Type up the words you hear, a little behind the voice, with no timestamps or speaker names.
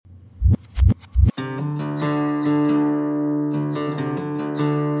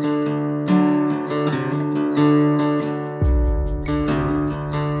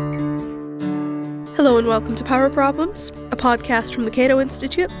welcome to Power Problems, a podcast from the Cato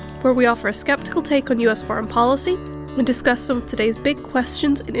Institute, where we offer a skeptical take on US foreign policy and discuss some of today's big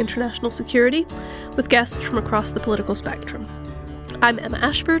questions in international security with guests from across the political spectrum. I'm Emma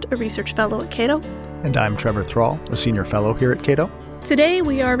Ashford, a research fellow at Cato. And I'm Trevor Thrall, a senior fellow here at Cato. Today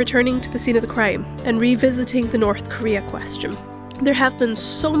we are returning to the scene of the crime and revisiting the North Korea question. There have been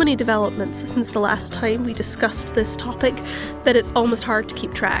so many developments since the last time we discussed this topic that it's almost hard to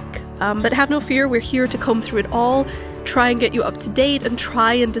keep track. But have no fear, we're here to comb through it all, try and get you up to date, and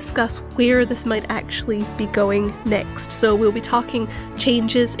try and discuss where this might actually be going next. So we'll be talking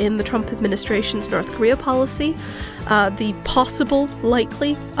changes in the Trump administration's North Korea policy, the possible,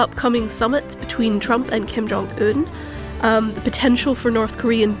 likely, upcoming summit between Trump and Kim Jong-un, the potential for North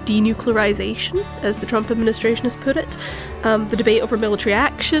Korean denuclearization, as the Trump administration has put it, the debate over military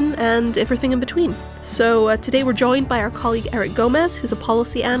action, and everything in between. So today we're joined by our colleague Eric Gomez, who's a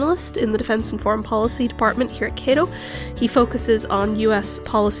policy analyst in the Defense and Foreign Policy Department here at Cato. He focuses on US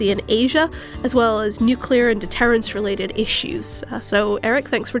policy in Asia, as well as nuclear and deterrence-related issues. So Eric,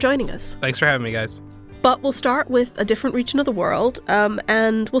 thanks for joining us. Thanks for having me, guys. But we'll start with a different region of the world,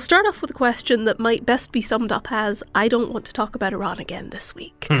 and we'll start off with a question that might best be summed up as, I don't want to talk about Iran again this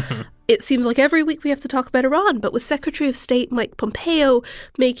week. It seems like every week we have to talk about Iran, but with Secretary of State Mike Pompeo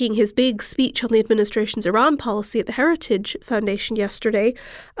making his big speech on the administration's Iran policy at the Heritage Foundation yesterday,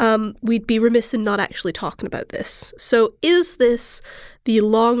 we'd be remiss in not actually talking about this. So is this the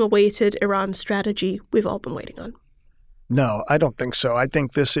long-awaited Iran strategy we've all been waiting on? No, I don't think so. I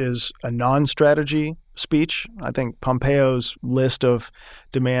think this is a non-strategy speech. I think Pompeo's list of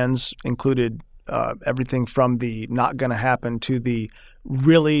demands included everything from the not going to happen to the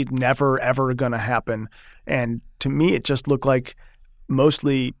really never, ever going to happen. And to me, it just looked like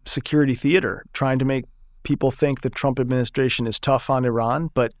mostly security theater, trying to make people think the Trump administration is tough on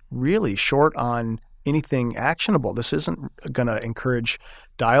Iran, but really short on anything actionable. This isn't going to encourage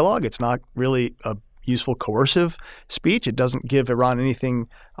dialogue. It's not really a useful coercive speech. It doesn't give Iran anything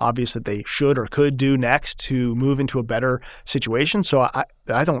obvious that they should or could do next to move into a better situation. So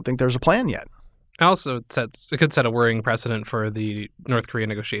I don't think there's a plan yet. Also, it could set a worrying precedent for the North Korea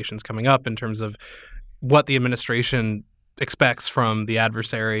negotiations coming up in terms of what the administration expects from the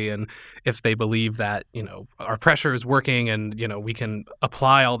adversary, and if they believe that, our pressure is working and, we can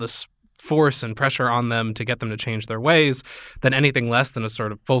apply all this force and pressure on them to get them to change their ways, then anything less than a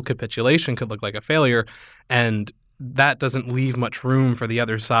sort of full capitulation could look like a failure. And that doesn't leave much room for the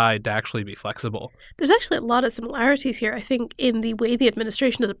other side to actually be flexible. There's actually a lot of similarities here, I think, in the way the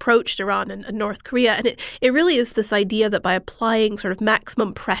administration has approached Iran and North Korea. And it really is this idea that by applying sort of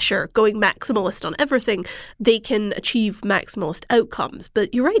maximum pressure, going maximalist on everything, they can achieve maximalist outcomes.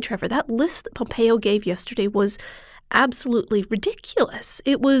 But you're right, Trevor, that list that Pompeo gave yesterday was absolutely ridiculous.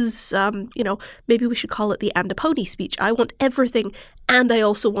 It was, maybe we should call it the and a pony speech. I want everything and I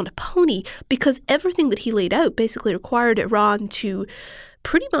also want a pony, because everything that he laid out basically required Iran to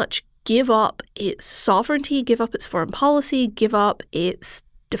pretty much give up its sovereignty, give up its foreign policy, give up its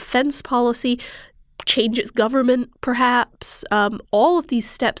defense policy, change its government, perhaps. All of these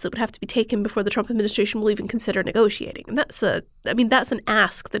steps that would have to be taken before the Trump administration will even consider negotiating. And that's an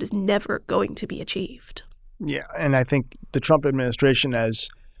ask that is never going to be achieved. Yeah, and I think the Trump administration, as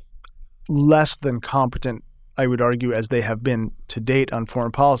less than competent, I would argue, as they have been to date on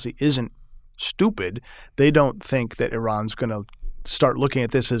foreign policy, isn't stupid. They don't think that Iran's going to start looking at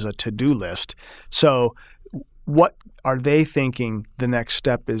this as a to-do list. So what are they thinking the next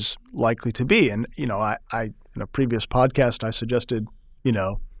step is likely to be? And, I in a previous podcast, I suggested,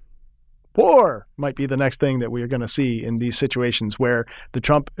 war might be the next thing that we are going to see in these situations where the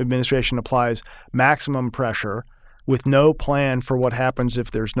Trump administration applies maximum pressure with no plan for what happens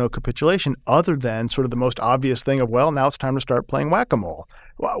if there's no capitulation, other than sort of the most obvious thing of, well, now it's time to start playing whack-a-mole.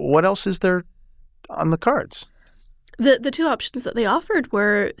 What else is there on the cards? The two options that they offered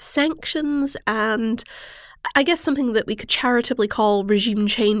were sanctions and I guess something that we could charitably call regime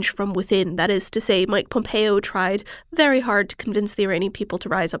change from within. That is to say, Mike Pompeo tried very hard to convince the Iranian people to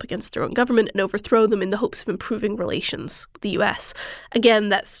rise up against their own government and overthrow them in the hopes of improving relations with the US. Again,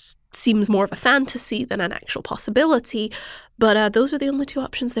 that seems more of a fantasy than an actual possibility, but those are the only two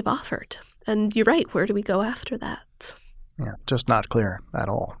options they've offered. And you're right, where do we go after that? Yeah, just not clear at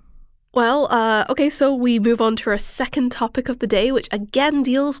all. Well, okay, so we move on to our second topic of the day, which again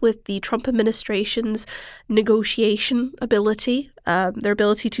deals with the Trump administration's negotiation ability. their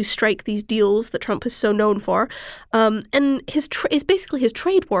ability to strike these deals that Trump is so known for, and is basically his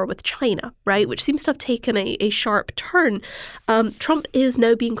trade war with China, right, which seems to have taken a sharp turn. Trump is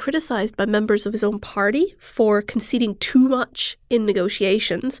now being criticized by members of his own party for conceding too much in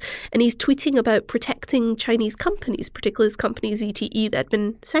negotiations, and he's tweeting about protecting Chinese companies, particularly his company ZTE that had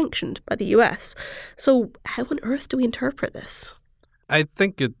been sanctioned by the US. So how on earth do we interpret this? I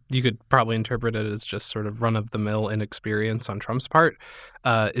think you could probably interpret it as just sort of run-of-the-mill inexperience on Trump's part.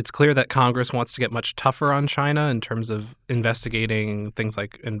 It's clear that Congress wants to get much tougher on China in terms of investigating things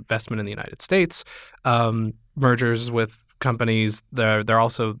like investment in the United States, mergers with companies. There are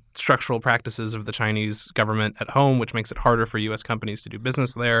also structural practices of the Chinese government at home, which makes it harder for U.S. companies to do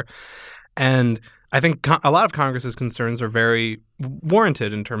business there. And I think a lot of Congress's concerns are very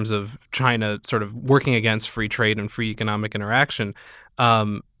warranted in terms of China sort of working against free trade and free economic interaction.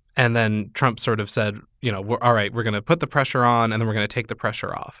 And then Trump sort of said, all right, we're going to put the pressure on and then we're going to take the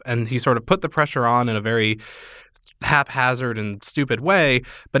pressure off. And he sort of put the pressure on in a very haphazard and stupid way,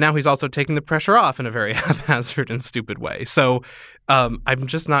 but now he's also taking the pressure off in a very haphazard and stupid way. So I'm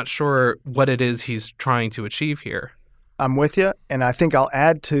just not sure what it is he's trying to achieve here. I'm with you, and I think I'll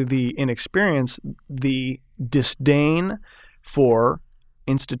add to the inexperience the disdain for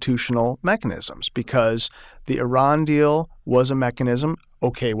institutional mechanisms, because the Iran deal was a mechanism.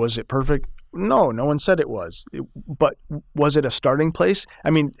 Okay, was it perfect? No one said it was. But was it a starting place? I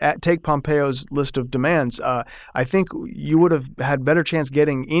mean, take Pompeo's list of demands. I think you would have had better chance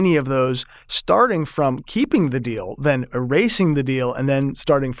getting any of those starting from keeping the deal than erasing the deal and then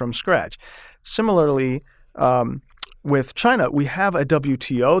starting from scratch. Similarly, with China, we have a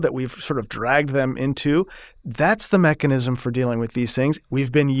WTO that we've sort of dragged them into. That's the mechanism for dealing with these things.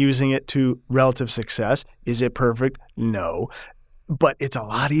 We've been using it to relative success. Is it perfect? No. But it's a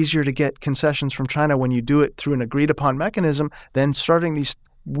lot easier to get concessions from China when you do it through an agreed-upon mechanism than starting these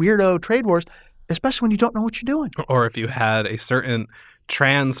weirdo trade wars, especially when you don't know what you're doing. Or if you had a certain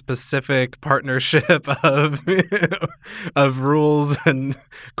trans-Pacific partnership of rules and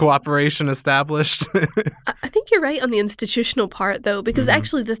cooperation established. I think you're right on the institutional part, though, because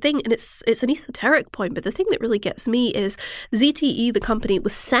actually the thing, and it's an esoteric point, but the thing that really gets me is ZTE, the company,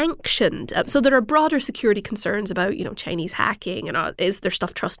 was sanctioned. So there are broader security concerns about, Chinese hacking and is their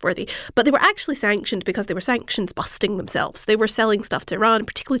stuff trustworthy? But they were actually sanctioned because they were sanctions busting themselves. They were selling stuff to Iran,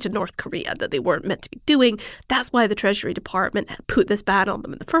 particularly to North Korea, that they weren't meant to be doing. That's why the Treasury Department put this ban on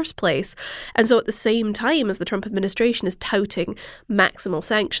them in the first place. And so at the same time as the Trump administration is touting maximal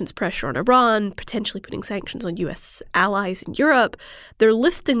sanctions pressure on Iran, potentially putting sanctions on US allies in Europe, they're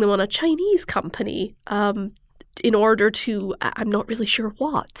lifting them on a Chinese company in order to, I'm not really sure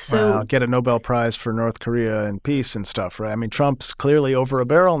what. So get a Nobel Prize for North Korea and peace and stuff, right? I mean, Trump's clearly over a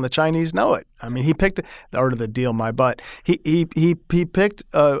barrel and the Chinese know it. I mean, he picked the deal, my butt. He picked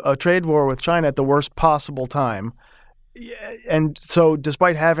a trade war with China at the worst possible time. And so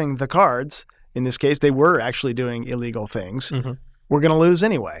despite having the cards, in this case, they were actually doing illegal things. We're going to lose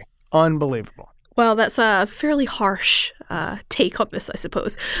anyway. Unbelievable. Well, that's a fairly harsh take on this, I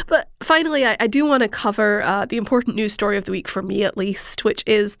suppose. But finally, I do want to cover the important news story of the week, for me at least, which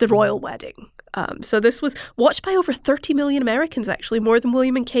is the royal wedding. So this was watched by over 30 million Americans, actually, more than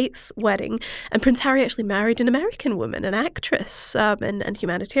William and Kate's wedding. And Prince Harry actually married an American woman, an actress and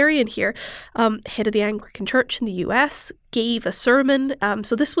humanitarian here, head of the Anglican Church in the US, gave a sermon.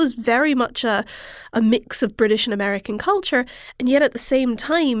 So this was very much a mix of British and American culture. And yet at the same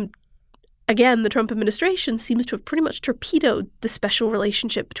time, again, the Trump administration seems to have pretty much torpedoed the special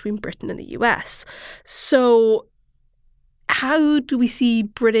relationship between Britain and the US. So how do we see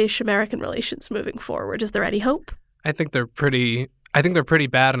British-American relations moving forward? Is there any hope? I think they're pretty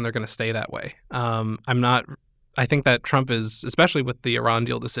bad, and they're going to stay that way. I think that Trump is, especially with the Iran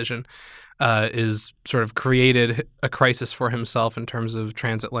deal decision, is sort of created a crisis for himself in terms of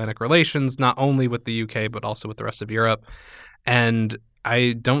transatlantic relations, not only with the UK, but also with the rest of Europe. And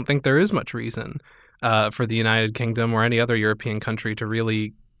I don't think there is much reason for the United Kingdom or any other European country to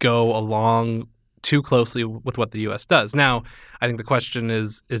really go along too closely with what the U.S. does. Now, I think the question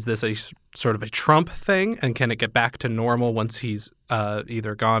is this a sort of a Trump thing, and can it get back to normal once he's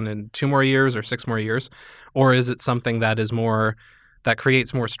either gone in 2 more years or 6 more years? Or is it something that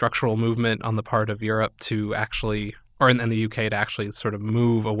creates more structural movement on the part of Europe to actually, or in the UK to actually sort of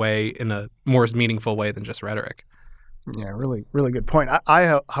move away in a more meaningful way than just rhetoric? Yeah, really, really good point.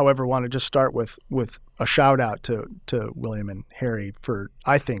 However, want to just start with a shout out to William and Harry for,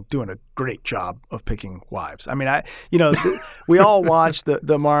 I think, doing a great job of picking wives. I mean, we all watch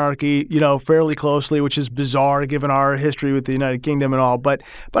the monarchy, fairly closely, which is bizarre given our history with the United Kingdom and all. But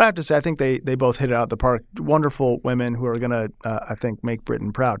I have to say, I think they both hit it out of the park. Wonderful women who are going to, I think, make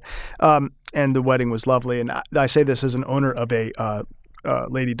Britain proud. And the wedding was lovely. And I say this as an owner of a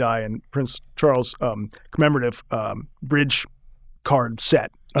Lady Di and Prince Charles commemorative bridge card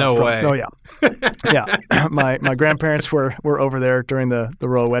set. No way. Oh, yeah. Yeah. My grandparents were over there during the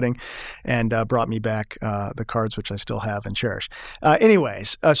royal wedding and brought me back the cards, which I still have and cherish.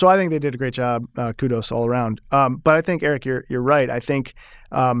 Anyways, so I think they did a great job. Kudos all around. But I think, Eric, you're right. I think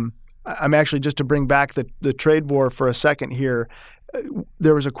I'm actually, just to bring back the trade war for a second here,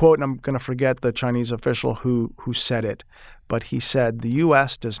 there was a quote, and I'm going to forget the Chinese official who said it, but he said, the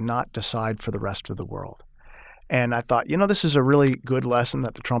U.S. does not decide for the rest of the world. And I thought, this is a really good lesson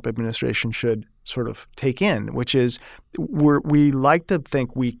that the Trump administration should sort of take in, which is we like to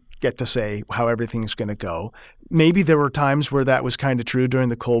think we get to say how everything's going to go. Maybe there were times where that was kind of true during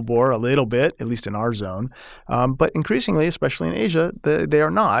the Cold War, a little bit, at least in our zone. But increasingly, especially in Asia, they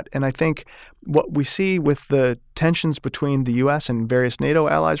are not. And I think what we see with the tensions between the U.S. and various NATO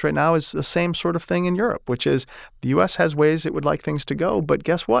allies right now is the same sort of thing in Europe, which is the U.S. has ways it would like things to go, but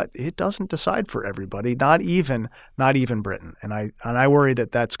guess what? It doesn't decide for everybody, not even Britain. And I worry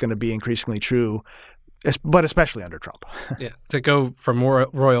that that's going to be increasingly true, but especially under Trump. Yeah, to go from more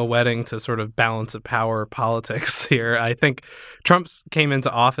royal wedding to sort of balance of power politics here, I think Trump came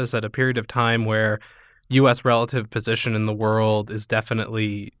into office at a period of time where U.S. relative position in the world is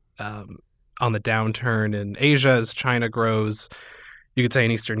definitely on the downturn in Asia as China grows. You could say in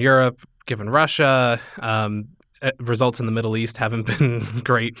Eastern Europe, given Russia, results in the Middle East haven't been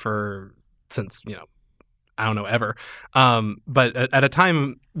great since, I don't know, ever. But at a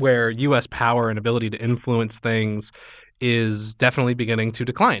time where U.S. power and ability to influence things is definitely beginning to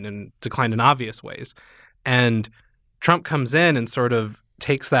decline in obvious ways. And Trump comes in and sort of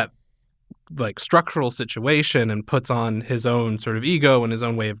takes that structural situation and puts on his own sort of ego and his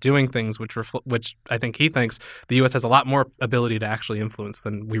own way of doing things, which I think he thinks the U.S. has a lot more ability to actually influence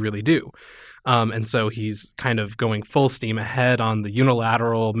than we really do. And so he's kind of going full steam ahead on the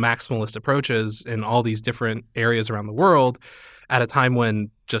unilateral maximalist approaches in all these different areas around the world at a time when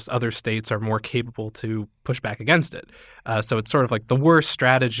just other states are more capable to push back against it. So it's sort of like the worst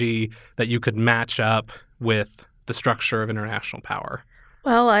strategy that you could match up with the structure of international power.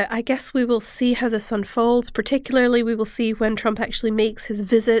 Well, I guess we will see how this unfolds. Particularly, we will see when Trump actually makes his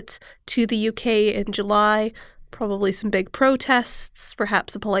visit to the UK in July. Probably some big protests,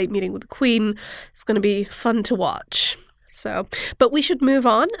 perhaps a polite meeting with the Queen. It's going to be fun to watch. But we should move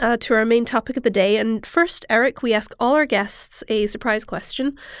on to our main topic of the day. And first, Eric, we ask all our guests a surprise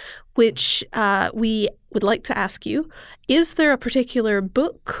question, which we would like to ask you. Is there a particular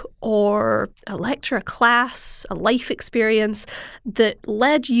book or a lecture, a class, a life experience that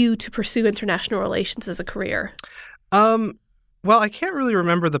led you to pursue international relations as a career? Well, I can't really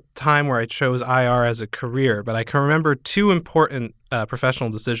remember the time where I chose IR as a career, but I can remember two important professional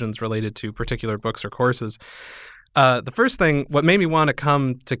decisions related to particular books or courses. The first thing, what made me want to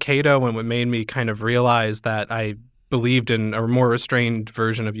come to Cato and what made me kind of realize that I believed in a more restrained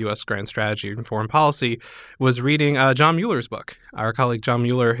version of U.S. grand strategy and foreign policy, was reading John Mueller's book. Our colleague John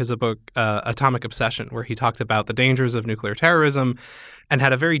Mueller has a book, Atomic Obsession, where he talked about the dangers of nuclear terrorism and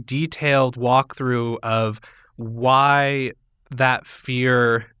had a very detailed walkthrough of why that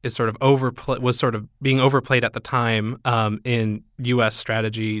fear is was sort of being overplayed at the time in U.S.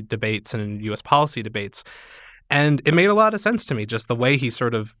 strategy debates and in U.S. policy debates. And it made a lot of sense to me, just the way he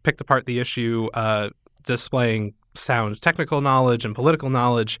sort of picked apart the issue, displaying sound technical knowledge and political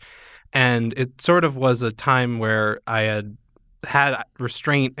knowledge. And it sort of was a time where I had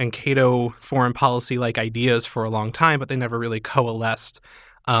restraint and Cato foreign policy-like ideas for a long time, but they never really coalesced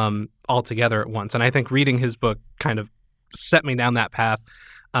all together at once. And I think reading his book kind of set me down that path.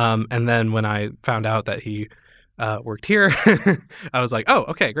 And then when I found out that he worked here, I was like, oh,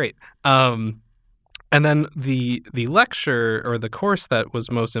 okay, great. And then the lecture or the course that was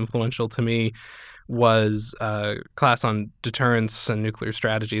most influential to me was a class on deterrence and nuclear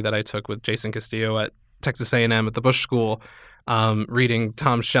strategy that I took with Jason Castillo at Texas A&M at the Bush School. Reading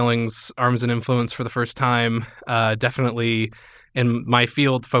Tom Schelling's Arms and Influence for the first time, definitely in my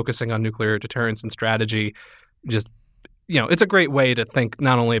field focusing on nuclear deterrence and strategy. Just, it's a great way to think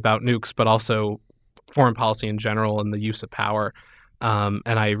not only about nukes, but also foreign policy in general and the use of power. And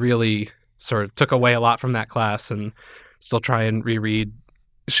I really sort of took away a lot from that class and still try and reread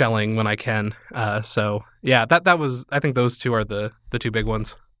shelling when I can. So yeah, that was, I think those two are the two big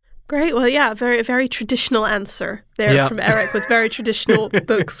ones. Great. Well, yeah, very, very traditional answer there from Eric with very traditional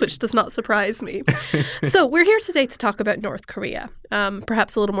books, which does not surprise me. So we're here today to talk about North Korea,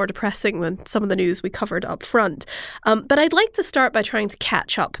 perhaps a little more depressing than some of the news we covered up front. But I'd like to start by trying to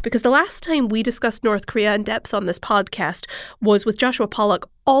catch up, because the last time we discussed North Korea in depth on this podcast was with Joshua Pollack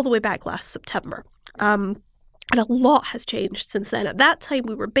all the way back last September. And a lot has changed since then. At that time,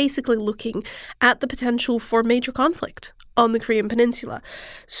 we were basically looking at the potential for major conflict on the Korean Peninsula.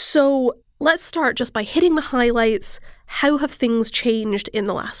 So let's start just by hitting the highlights. How have things changed in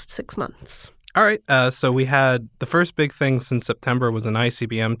the last 6 months? All right. So we had the first big thing since September was an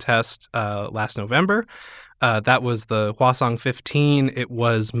ICBM test last November. That was the Hwasong-15. It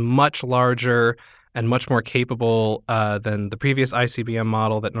was much larger and much more capable than the previous ICBM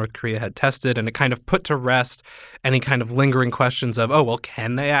model that North Korea had tested. And it kind of put to rest any kind of lingering questions of, oh, well,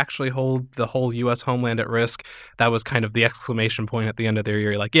 can they actually hold the whole U.S. homeland at risk? That was kind of the exclamation point at the end of their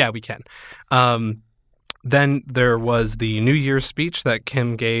year. Like, yeah, we can. Then there was the New Year's speech that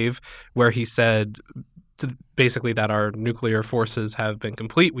Kim gave where he said basically that our nuclear forces have been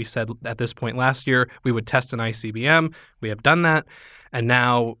complete. We said at this point last year we would test an ICBM. We have done that. And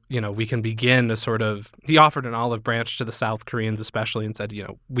now, we can begin to sort of, he offered an olive branch to the South Koreans especially and said,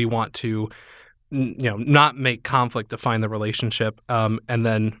 we want to, not make conflict define the relationship. And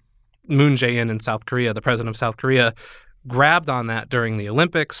then Moon Jae-in in South Korea, the president of South Korea, grabbed on that during the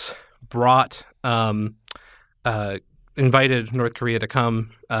Olympics, invited North Korea to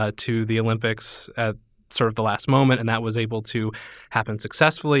come to the Olympics at sort of the last moment, and that was able to happen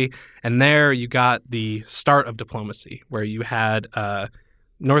successfully. And there you got the start of diplomacy, where you had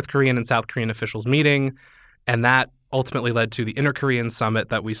North Korean and South Korean officials meeting, and that ultimately led to the Inter-Korean Summit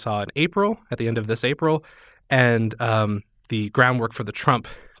that we saw in April, at the end of this April, and the groundwork for the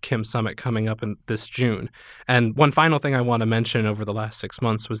Trump-Kim Summit coming up in this June. And one final thing I want to mention over the last 6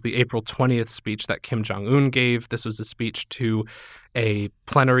 months was the April 20th speech that Kim Jong-un gave. This was a speech to a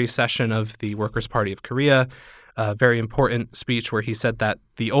plenary session of the Workers' Party of Korea, a very important speech where he said that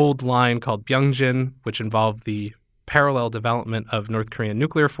the old line called Byungjin, which involved the parallel development of North Korean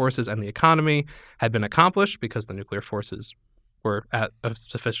nuclear forces and the economy, had been accomplished because the nuclear forces were at a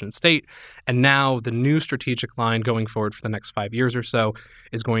sufficient state. And now the new strategic line going forward for the next 5 years or so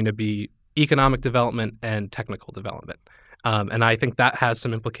is going to be economic development and technical development. And I think that has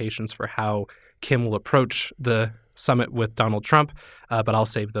some implications for how Kim will approach the summit with Donald Trump, but I'll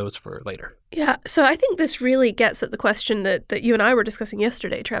save those for later. Yeah, so I think this really gets at the question that you and I were discussing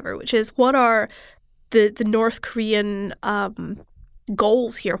yesterday, Trevor, which is what are the North Korean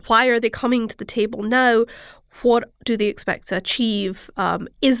goals here? Why are they coming to the table now? What do they expect to achieve?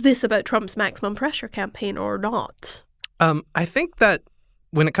 Is this about Trump's maximum pressure campaign or not? I think that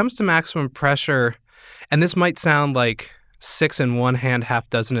when it comes to maximum pressure, and this might sound like 6 in one hand, half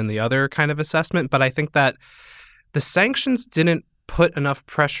dozen in the other kind of assessment, but I think that the sanctions didn't put enough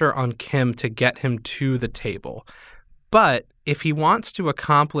pressure on Kim to get him to the table. But if he wants to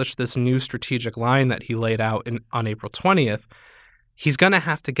accomplish this new strategic line that he laid out on April 20th, he's going to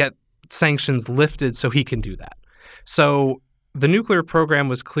have to get sanctions lifted so he can do that. So the nuclear program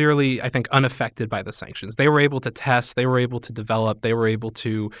was clearly, I think, unaffected by the sanctions. They were able to test, they were able to develop, they were able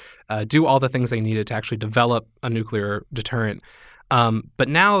to do all the things they needed to actually develop a nuclear deterrent. But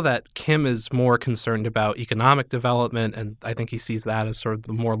now that Kim is more concerned about economic development, and I think he sees that as sort of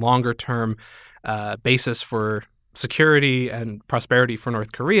the more longer-term basis for security and prosperity for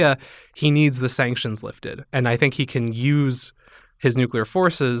North Korea, he needs the sanctions lifted. And I think he can use his nuclear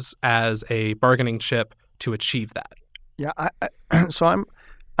forces as a bargaining chip to achieve that. Yeah, so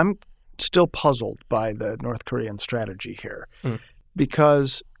I'm still puzzled by the North Korean strategy here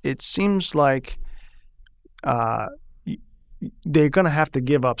because it seems like they're going to have to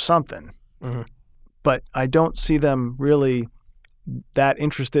give up something, but I don't see them really that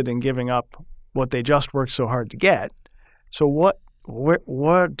interested in giving up what they just worked so hard to get. So what's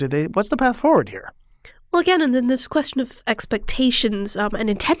the path forward here? Well, again, and then this question of expectations and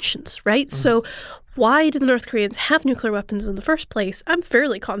intentions, right? So why do the North Koreans have nuclear weapons in the first place? I'm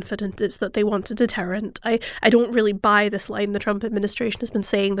fairly confident it's that they want a deterrent. I don't really buy this line the Trump administration has been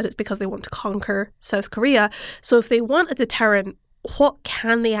saying that it's because they want to conquer South Korea. So if they want a deterrent, what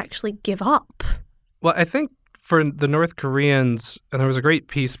can they actually give up? Well, I think for the North Koreans, and there was a great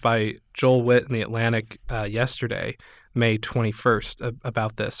piece by Joel Witt in The Atlantic yesterday, May 21st,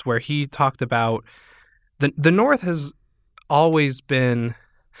 about this, where he talked about the North has always been,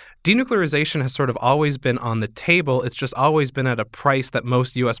 denuclearization has sort of always been on the table. It's just always been at a price that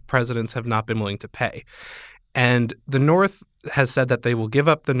most U.S. presidents have not been willing to pay. And the North has said that they will give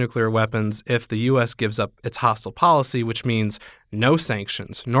up the nuclear weapons if the U.S. gives up its hostile policy, which means no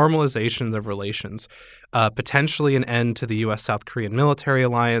sanctions, normalization of relations, potentially an end to the U.S.-South Korean military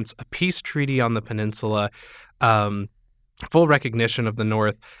alliance, a peace treaty on the peninsula, full recognition of the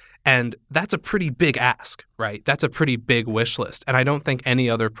North. And that's a pretty big ask, right? That's a pretty big wish list. And I don't think any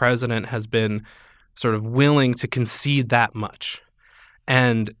other president has been sort of willing to concede that much.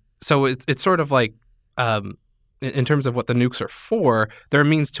 And so it's sort of like, in terms of what the nukes are for, they're a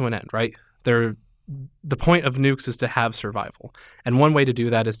means to an end, right? The point of nukes is to have survival. And one way to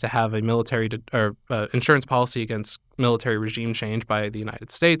do that is to have a military insurance policy against military regime change by the United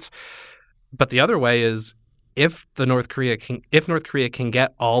States. But the other way is if North Korea can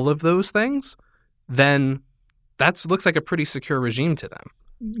get all of those things, then that looks like a pretty secure regime to them.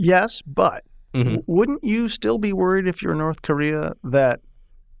 Yes, but wouldn't you still be worried if you're North Korea that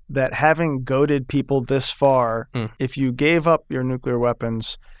having goaded people this far, if you gave up your nuclear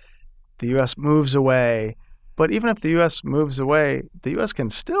weapons, the U.S. moves away. But even if the U.S. moves away, the U.S. can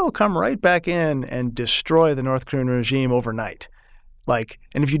still come right back in and destroy the North Korean regime overnight.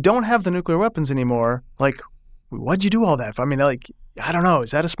 And if you don't have the nuclear weapons anymore, why'd you do all that? I mean, I don't know.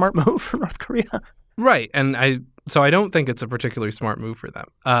 Is that a smart move for North Korea? Right. And I don't think it's a particularly smart move for them.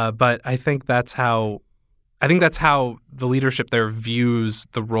 But I think that's how the leadership there views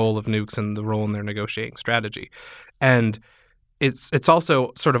the role of nukes and the role in their negotiating strategy. And it's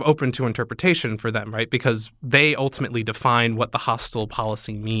also sort of open to interpretation for them, right? Because they ultimately define what the hostile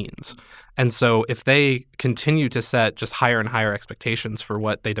policy means. And so if they continue to set just higher and higher expectations for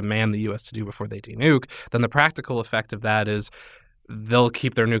what they demand the U.S. to do before they denuke, then the practical effect of that is they'll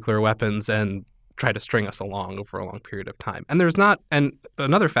keep their nuclear weapons and try to string us along over a long period of time. And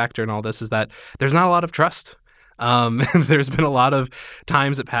another factor in all this is that there's not a lot of trust. There's been a lot of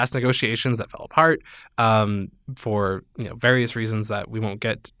times at past negotiations that fell apart for various reasons that we won't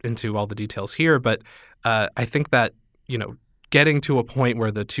get into all the details here. But I think that getting to a point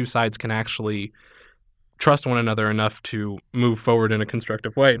where the two sides can actually trust one another enough to move forward in a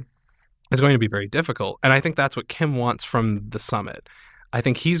constructive way is going to be very difficult. And I think that's what Kim wants from the summit. I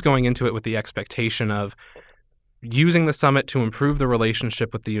think he's going into it with the expectation of using the summit to improve the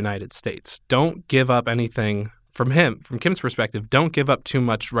relationship with the United States. Don't give up anything from Kim's perspective. Don't give up too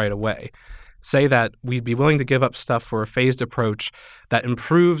much right away. Say that we'd be willing to give up stuff for a phased approach that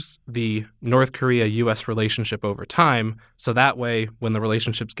improves the North Korea-U.S. relationship over time. So that way, when the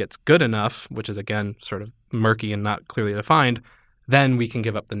relationship gets good enough, which is, again, sort of murky and not clearly defined, then we can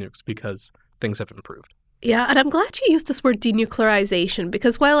give up the nukes because things have improved. Yeah, and I'm glad you used this word denuclearization,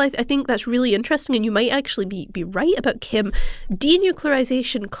 because while I think that's really interesting, and you might actually be right about Kim,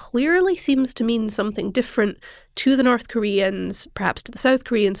 denuclearization clearly seems to mean something different to the North Koreans, perhaps to the South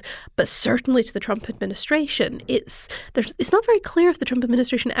Koreans, but certainly to the Trump administration. It's not very clear if the Trump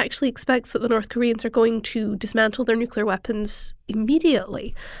administration actually expects that the North Koreans are going to dismantle their nuclear weapons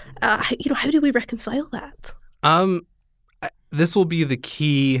immediately. How do we reconcile that? This will be the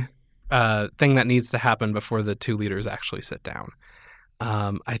key thing that needs to happen before the two leaders actually sit down.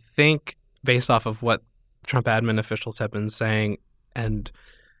 I think based off of what Trump admin officials have been saying and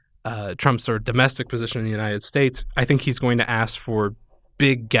Trump's sort of domestic position in the United States, I think he's going to ask for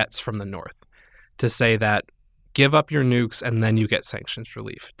big gets from the North to say that give up your nukes and then you get sanctions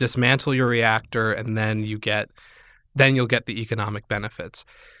relief. Dismantle your reactor and then you'll get the economic benefits.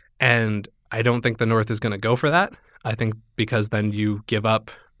 And I don't think the North is going to go for that. I think because then you give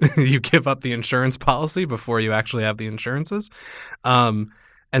up the insurance policy before you actually have the insurances.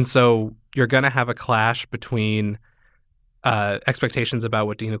 And so you're going to have a clash between expectations about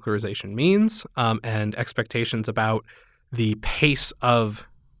what denuclearization means and expectations about the pace of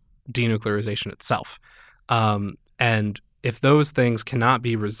denuclearization itself. And if those things cannot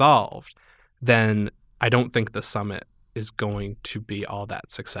be resolved, then I don't think the summit is going to be all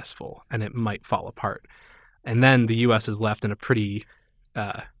that successful, and it might fall apart. And then the U.S. is left in a pretty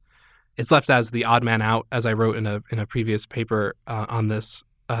it's left as the odd man out, as I wrote in a previous paper on this,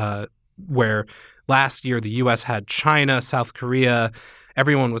 where last year the U.S. had China, South Korea.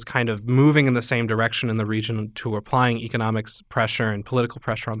 Everyone was kind of moving in the same direction in the region to applying economic pressure and political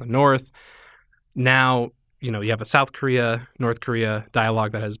pressure on the North. Now, you have a South Korea, North Korea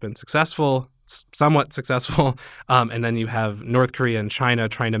dialogue that has been successful, somewhat successful, and then you have North Korea and China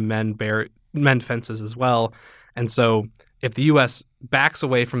trying to mend fences as well. And so if the U.S. backs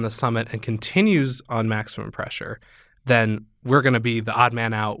away from the summit and continues on maximum pressure, then we're going to be the odd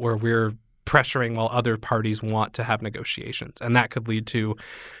man out where we're pressuring while other parties want to have negotiations. And that could lead to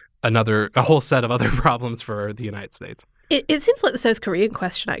a whole set of other problems for the United States. It seems like the South Korean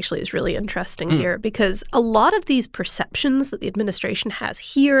question actually is really interesting here, because a lot of these perceptions that the administration has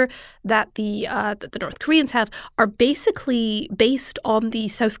here, that the North Koreans have, are basically based on the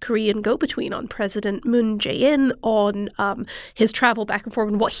South Korean go-between, on President Moon Jae-in, on his travel back and forth,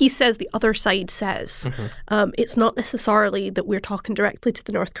 and what he says the other side says. It's not necessarily that we're talking directly to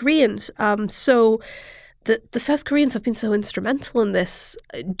the North Koreans. So the South Koreans have been so instrumental in this.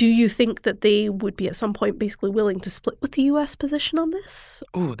 Do you think that they would be at some point basically willing to split with the U.S. position on this?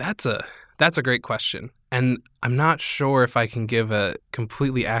 Oh, that's a great question. And I'm not sure if I can give a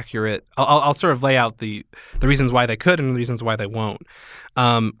completely accurate... I'll sort of lay out the reasons why they could and the reasons why they won't.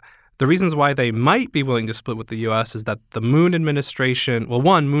 The reasons why they might be willing to split with the U.S. is that the Moon administration... Well,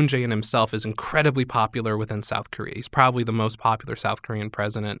 one, Moon Jae-in himself is incredibly popular within South Korea. He's probably the most popular South Korean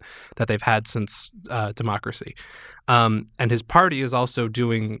president that they've had since democracy. And his party is also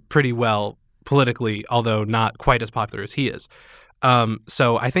doing pretty well politically, although not quite as popular as he is.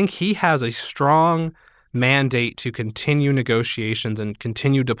 So I think he has a strong mandate to continue negotiations and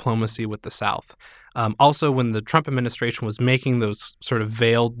continue diplomacy with the South. Also, when the Trump administration was making those sort of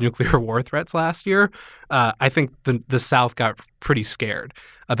veiled nuclear war threats last year, I think the South got pretty scared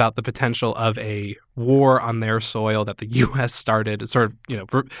about the potential of a war on their soil that the U.S. started. Sort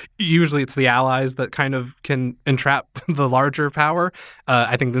of, usually it's the allies that kind of can entrap the larger power.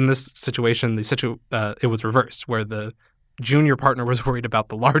 I think in this situation, it was reversed, where the junior partner was worried about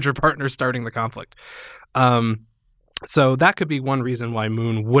the larger partner starting the conflict. So that could be one reason why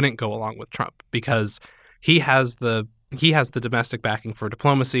Moon wouldn't go along with Trump, because he has the domestic backing for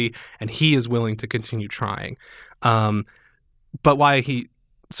diplomacy, and he is willing to continue trying. But why he?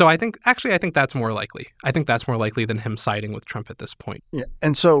 So I think that's more likely. I think that's more likely than him siding with Trump at this point. Yeah,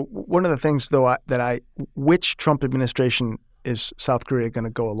 and so one of the things, though, which Trump administration is South Korea going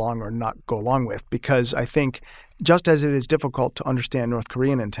to go along or not go along with? Because I think just as it is difficult to understand North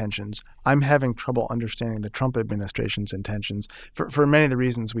Korean intentions, I'm having trouble understanding the Trump administration's intentions for many of the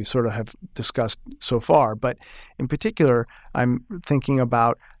reasons we sort of have discussed so far. But in particular, I'm thinking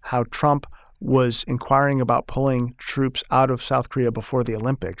about how Trump was inquiring about pulling troops out of South Korea before the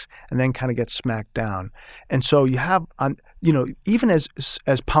Olympics and then kind of gets smacked down. And so you have, even as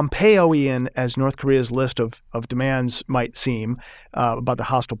Pompeo-ian as North Korea's list of demands might seem about the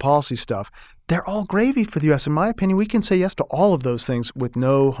hostile policy stuff, they're all gravy for the U.S. In my opinion, we can say yes to all of those things with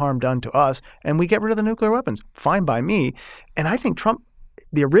no harm done to us, and we get rid of the nuclear weapons. Fine by me. And I think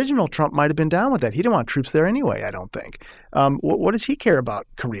the original Trump might have been down with that. He didn't want troops there anyway, I don't think. What does he care about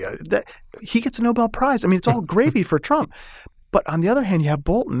Korea? He gets a Nobel Prize. I mean, it's all gravy for Trump. But on the other hand, you have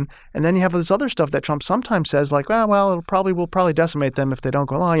Bolton, and then you have this other stuff that Trump sometimes says, like, well, we'll probably decimate them if they don't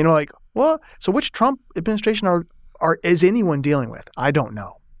go along. Like, what? So which Trump administration is anyone dealing with? I don't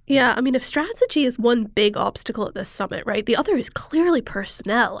know. Yeah, I mean, if strategy is one big obstacle at this summit, right, the other is clearly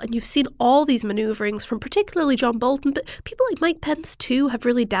personnel. And you've seen all these maneuverings from particularly John Bolton, but people like Mike Pence, too, have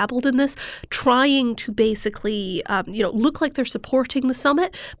really dabbled in this, trying to basically, look like they're supporting the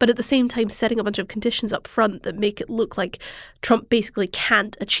summit, but at the same time setting a bunch of conditions up front that make it look like Trump basically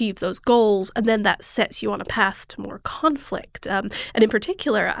can't achieve those goals. And then that sets you on a path to more conflict. And in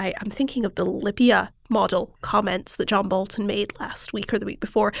particular, I'm thinking of the Libya model comments that John Bolton made last week or the week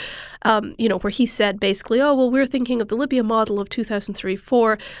before, where he said basically, we're thinking of the Libya model of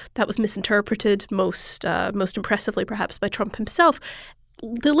 2003-4. That was misinterpreted most impressively perhaps by Trump himself.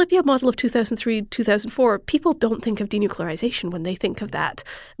 The Libya model of 2003-2004, people don't think of denuclearization when they think of that.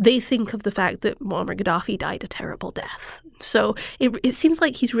 They think of the fact that Muammar Gaddafi died a terrible death. So it seems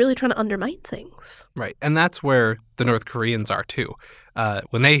like he's really trying to undermine things. Right. And that's where the North Koreans are too.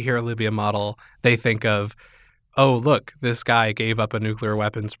 When they hear Libya model, they think of, oh, look, this guy gave up a nuclear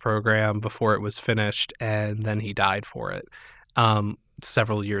weapons program before it was finished, and then he died for it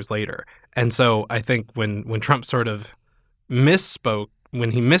several years later. And so I think when Trump sort of misspoke,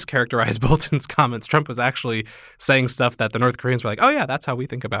 when he mischaracterized Bolton's comments, Trump was actually saying stuff that the North Koreans were like, oh, yeah, that's how we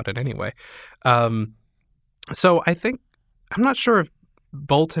think about it anyway. So I think, I'm not sure if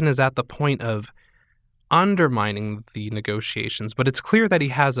Bolton is at the point of undermining the negotiations, but it's clear that he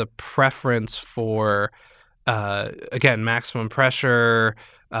has a preference for, again, maximum pressure.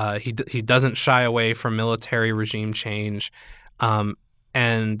 He doesn't shy away from military regime change.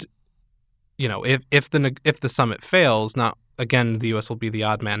 And, if the summit fails, not again, the U.S. will be the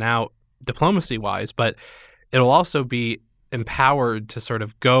odd man out diplomacy-wise, but it'll also be empowered to sort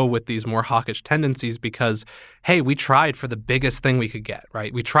of go with these more hawkish tendencies because, hey, we tried for the biggest thing we could get,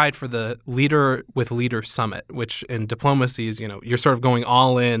 right? We tried for the leader with leader summit, which in diplomacy is, you're sort of going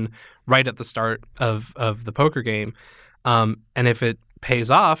all in right at the start of the poker game. And if it pays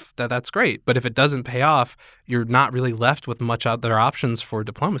off, that's great. But if it doesn't pay off, you're not really left with much other options for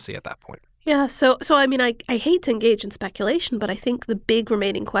diplomacy at that point. Yeah, so I mean, I hate to engage in speculation, but I think the big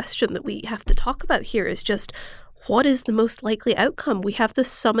remaining question that we have to talk about here is just what is the most likely outcome? We have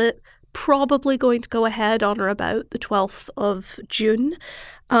this summit probably going to go ahead on or about the 12th of June.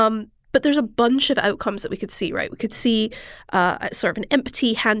 But there's a bunch of outcomes that we could see, right? We could see sort of an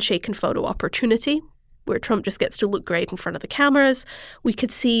empty handshake and photo opportunity where Trump just gets to look great in front of the cameras. We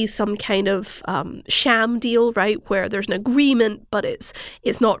could see some kind of sham deal, right, where there's an agreement, but it's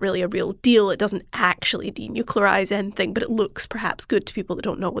not really a real deal. It doesn't actually denuclearize anything, but it looks perhaps good to people that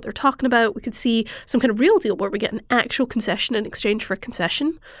don't know what they're talking about. We could see some kind of real deal where we get an actual concession in exchange for a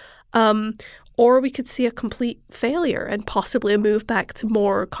concession. Or we could see a complete failure and possibly a move back to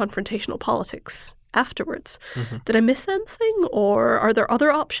more confrontational politics afterwards. Mm-hmm. Did I miss anything, or are there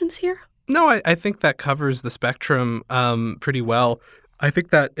other options here? No, I think that covers the spectrum pretty well. I think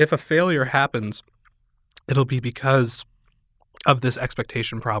that if a failure happens, it'll be because of this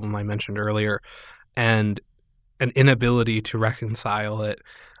expectation problem I mentioned earlier and an inability to reconcile it.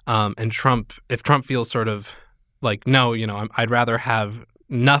 And if Trump feels sort of like, no, I'd rather have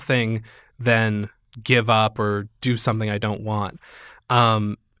nothing than give up or do something I don't want.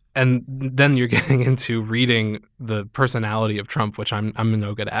 And then you're getting into reading the personality of Trump, which I'm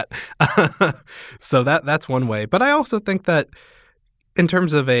no good at. So that's one way. But I also think that in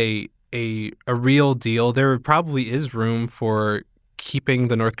terms of a real deal, there probably is room for keeping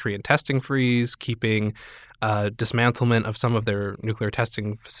the North Korean testing freeze, keeping dismantlement of some of their nuclear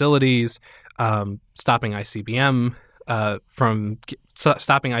testing facilities, stopping ICBMs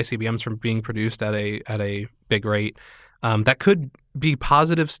from being produced at a big rate. That could be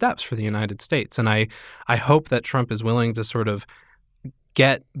positive steps for the United States. And I hope that Trump is willing to sort of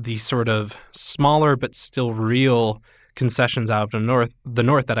get the sort of smaller but still real concessions out of the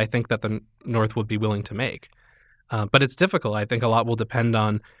North that I think that the North would be willing to make. But it's difficult. I think a lot will depend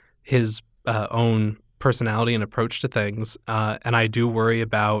on his own personality and approach to things. And I do worry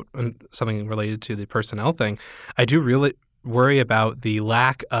about something related to the personnel thing. I do really worry about the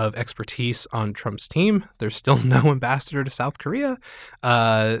lack of expertise on Trump's team. There's still no ambassador to South Korea.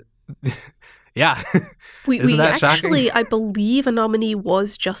 Yeah. we actually, shocking? I believe a nominee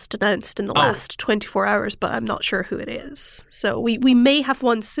was just announced in the last 24 hours, but I'm not sure who it is. So we may have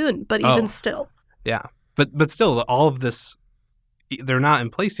one soon, but even still. Yeah. But still, all of this, they're not in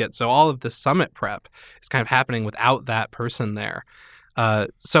place yet. So all of this summit prep is kind of happening without that person there.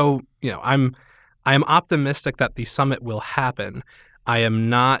 So, I am optimistic that the summit will happen. I am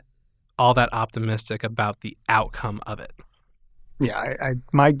not all that optimistic about the outcome of it. Yeah,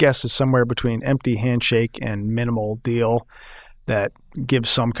 my guess is somewhere between empty handshake and minimal deal that gives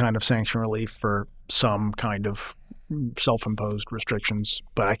some kind of sanction relief for some kind of self-imposed restrictions.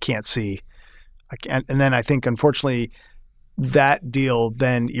 But I can't see. And then I think, unfortunately, that deal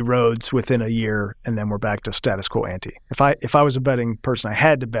then erodes within a year, and then we're back to status quo ante. If I was a betting person, I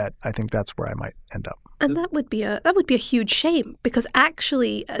had to bet, I think that's where I might end up. And that would be a huge shame, because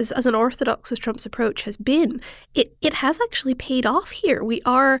actually, as unorthodox as Trump's approach has been, it has actually paid off here.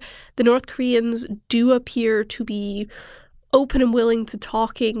 The North Koreans do appear to be open and willing to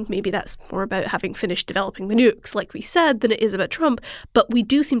talking. Maybe that's more about having finished developing the nukes, like we said, than it is about Trump. But we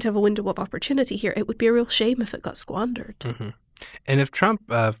do seem to have a window of opportunity here. It would be a real shame if it got squandered. Mm-hmm. And if Trump,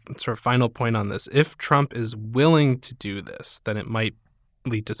 sort of final point on this, if Trump is willing to do this, then it might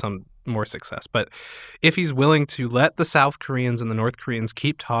lead to some more success. But if he's willing to let the South Koreans and the North Koreans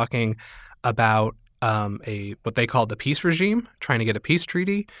keep talking about what they call the peace regime, trying to get a peace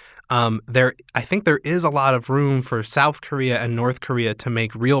treaty, I think there is a lot of room for South Korea and North Korea to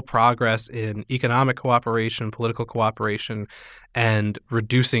make real progress in economic cooperation, political cooperation, and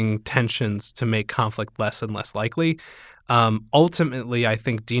reducing tensions to make conflict less and less likely. Ultimately, I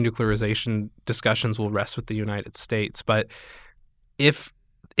think denuclearization discussions will rest with the United States. But if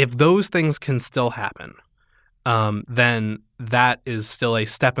those things can still happen, then that is still a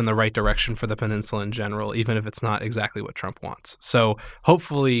step in the right direction for the peninsula in general, even if it's not exactly what Trump wants. So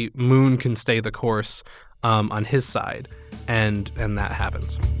hopefully Moon can stay the course on his side, and that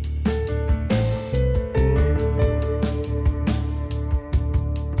happens.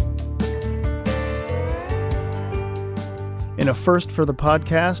 In a first for the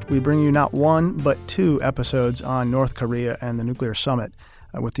podcast, we bring you not one, but two episodes on North Korea and the nuclear summit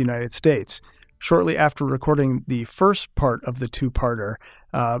with the United States. Shortly after recording the first part of the two-parter,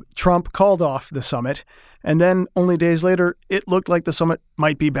 Trump called off the summit, and then only days later, it looked like the summit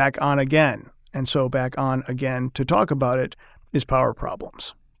might be back on again. And so back on again to talk about it is Power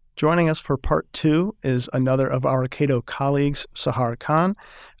Problems. Joining us for part 2 is another of our Cato colleagues, Sahar Khan.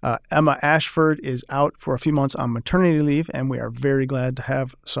 Emma Ashford is out for a few months on maternity leave, and we are very glad to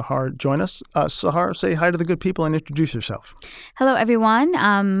have Sahar join us. Sahar, say hi to the good people and introduce yourself. Hello, everyone.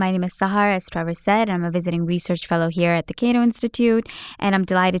 My name is Sahar, as Trevor said. I'm a visiting research fellow here at the Cato Institute, and I'm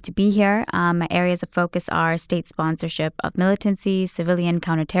delighted to be here. My areas of focus are state sponsorship of militancy, civilian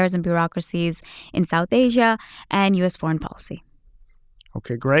counterterrorism bureaucracies in South Asia, and U.S. foreign policy.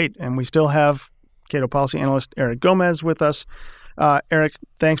 Okay, great. And we still have Cato policy analyst Eric Gomez with us. Eric,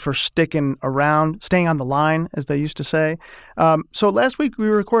 thanks for sticking around, staying on the line, as they used to say. So last week we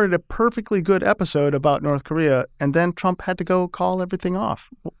recorded a perfectly good episode about North Korea, and then Trump had to go call everything off.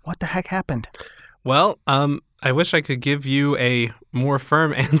 What the heck happened? Well, I wish I could give you a more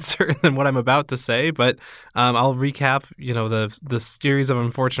firm answer than what I'm about to say, but I'll recap, the series of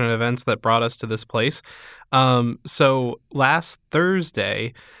unfortunate events that brought us to this place. So last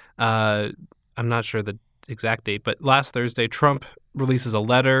Thursday, I'm not sure the exact date, but last Thursday, Trump releases a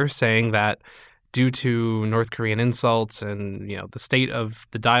letter saying that due to North Korean insults and, the state of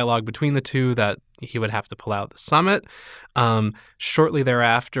the dialogue between the two, that he would have to pull out the summit. Shortly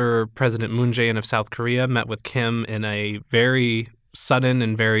thereafter, President Moon Jae-in of South Korea met with Kim in a very sudden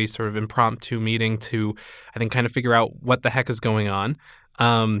and very sort of impromptu meeting to, I think, kind of figure out what the heck is going on.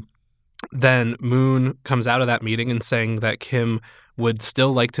 Then Moon comes out of that meeting and saying that Kim would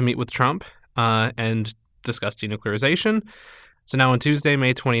still like to meet with Trump and discuss denuclearization. So now on Tuesday,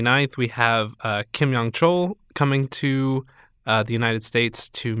 May 29th, we have Kim Yong-chol coming to the United States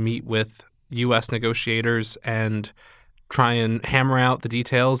to meet with U.S. negotiators and try and hammer out the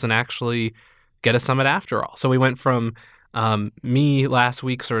details and actually get a summit after all. So we went from me last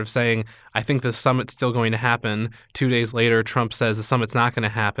week sort of saying, I think the summit's still going to happen. 2 days later, Trump says the summit's not going to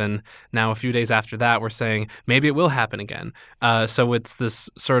happen. Now, a few days after that, we're saying maybe it will happen again. So it's this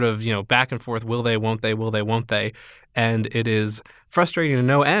sort of, back and forth, will they, won't they, will they, won't they? And it is frustrating to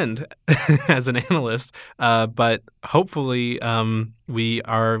no end as an analyst. But hopefully we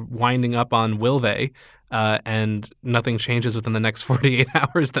are winding up on will they, and nothing changes within the next 48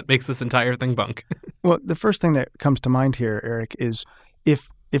 hours that makes this entire thing bunk. Well, the first thing that comes to mind here, Eric, is if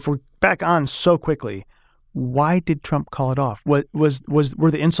we're back on so quickly, why did Trump call it off? Were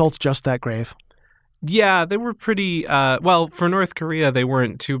the insults just that grave? Yeah, they were pretty well, for North Korea, they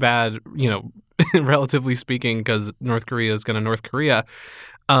weren't too bad, relatively speaking, because North Korea is going to North Korea.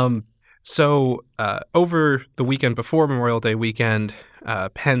 So over the weekend before Memorial Day weekend,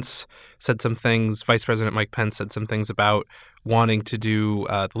 Pence said some things. Vice President Mike Pence said some things about wanting to do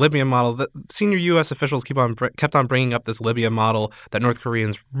the Libya model. The senior U.S. officials kept on bringing up this Libya model that North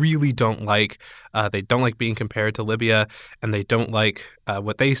Koreans really don't like. They don't like being compared to Libya, and they don't like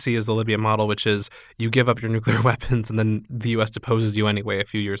what they see as the Libya model, which is you give up your nuclear weapons and then the U.S. deposes you anyway a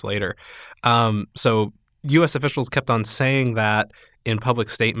few years later. So U.S. officials kept on saying that in public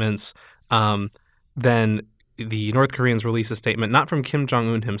statements. Then the North Koreans released a statement, not from Kim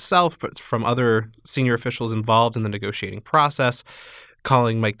Jong-un himself, but from other senior officials involved in the negotiating process,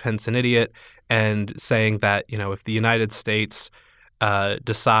 calling Mike Pence an idiot and saying that, if the United States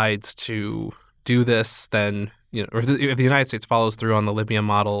decides to do this, then, or if the United States follows through on the Libya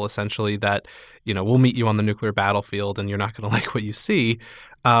model, essentially that, we'll meet you on the nuclear battlefield and you're not going to like what you see,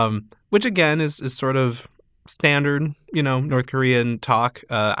 which again is sort of standard, North Korean talk.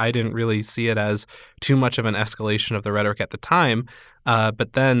 I didn't really see it as too much of an escalation of the rhetoric at the time.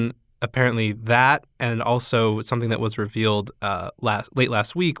 But then apparently that, and also something that was revealed late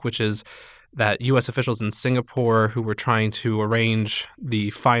last week, which is that U.S. officials in Singapore who were trying to arrange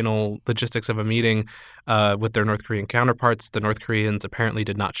the final logistics of a meeting with their North Korean counterparts, the North Koreans apparently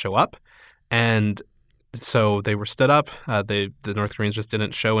did not show up. And so they were stood up. The North Koreans just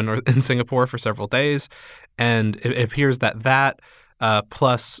didn't show in Singapore for several days. And it appears that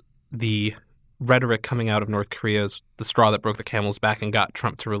plus the rhetoric coming out of North Korea is the straw that broke the camel's back and got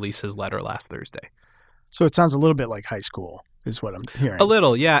Trump to release his letter last Thursday. So it sounds a little bit like high school is what I'm hearing. A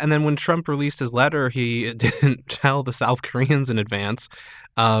little, yeah. And then when Trump released his letter, he didn't tell the South Koreans in advance.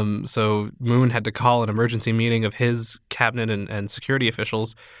 So Moon had to call an emergency meeting of his cabinet and security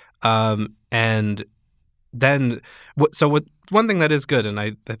officials. And then, one thing that is good, and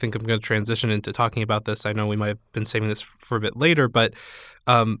I think I'm going to transition into talking about this. I know we might have been saving this for a bit later, but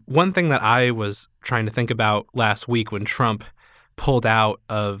one thing that I was trying to think about last week when Trump pulled out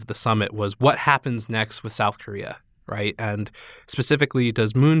of the summit was what happens next with South Korea, right? And specifically,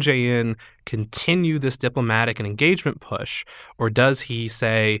 does Moon Jae-in continue this diplomatic and engagement push, or does he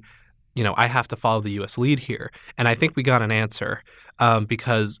say, I have to follow the U.S. lead here? And I think we got an answer.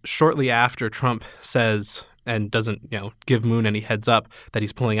 Because shortly after Trump says, and doesn't, give Moon any heads up that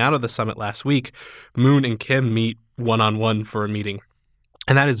he's pulling out of the summit last week, Moon and Kim meet one-on-one for a meeting.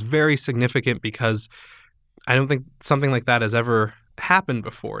 And that is very significant because I don't think something like that has ever happened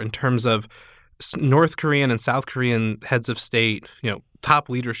before in terms of North Korean and South Korean heads of state, top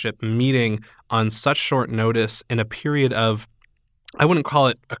leadership meeting on such short notice in a period of, I wouldn't call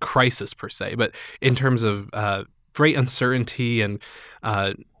it a crisis per se, but in terms of great uncertainty and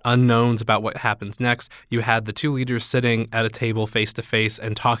unknowns about what happens next. You had the two leaders sitting at a table face to face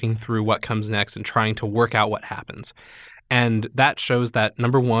and talking through what comes next and trying to work out what happens. And that shows that,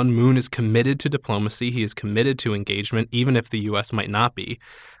 number one, Moon is committed to diplomacy. He is committed to engagement, even if the U.S. might not be,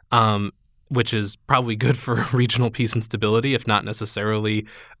 which is probably good for regional peace and stability, if not necessarily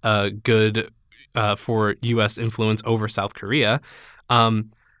good for U.S. influence over South Korea.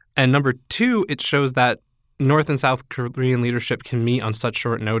 And number two, it shows that North and South Korean leadership can meet on such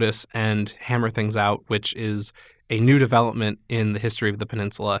short notice and hammer things out, which is a new development in the history of the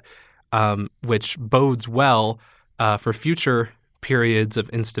peninsula, which bodes well for future periods of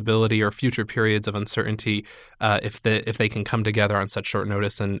instability or future periods of uncertainty if they can come together on such short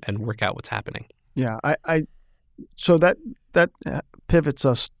notice and work out what's happening. Yeah, so that pivots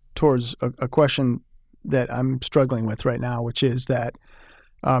us towards a question that I'm struggling with right now, which is that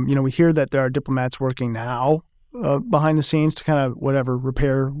we hear that there are diplomats working now behind the scenes to kind of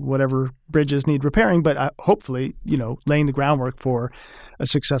repair whatever bridges need repairing, but hopefully, laying the groundwork for a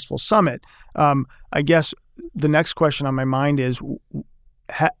successful summit. I guess the next question on my mind is,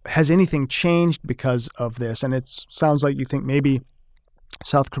 has anything changed because of this? And it sounds like you think maybe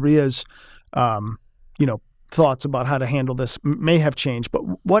South Korea's, thoughts about how to handle this may have changed. But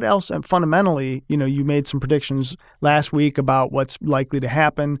what else? And fundamentally, you made some predictions last week about what's likely to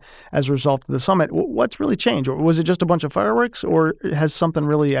happen as a result of the summit. What's really changed? Or was it just a bunch of fireworks, or has something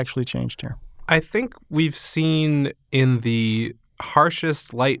really actually changed here? I think we've seen in the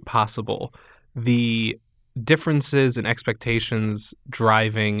harshest light possible the differences in expectations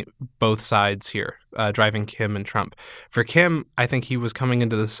driving both sides here, driving Kim and Trump. For Kim, I think he was coming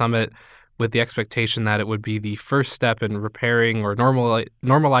into the summit with the expectation that it would be the first step in repairing or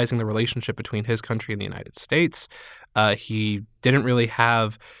normalizing the relationship between his country and the United States. He didn't really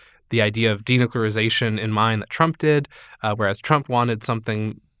have the idea of denuclearization in mind that Trump did, whereas Trump wanted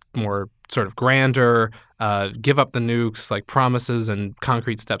something more sort of grander, give up the nukes, like promises and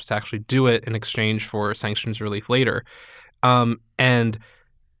concrete steps to actually do it in exchange for sanctions relief later. And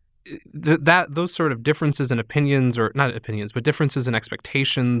those sort of differences in opinions, or not opinions, but differences in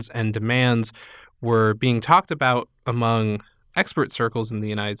expectations and demands were being talked about among expert circles in the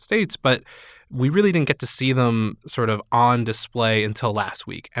United States, but we really didn't get to see them sort of on display until last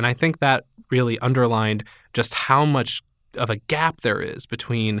week. And I think that really underlined just how much of a gap there is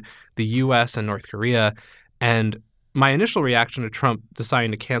between the U.S. and North Korea. And my initial reaction to Trump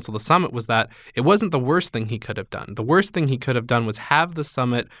deciding to cancel the summit was that it wasn't the worst thing he could have done. The worst thing he could have done was have the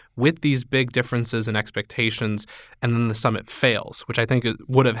summit with these big differences in expectations, and then the summit fails, which I think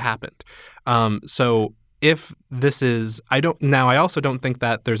would have happened. So if this is, I also don't think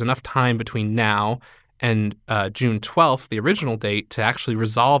that there's enough time between now and June 12th, the original date, to actually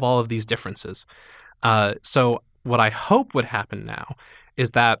resolve all of these differences. So what I hope would happen now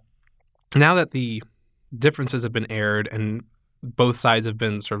is that now that the differences have been aired and both sides have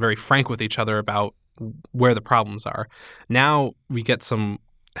been sort of very frank with each other about where the problems are, now we get some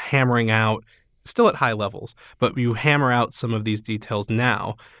hammering out, still at high levels, but you hammer out some of these details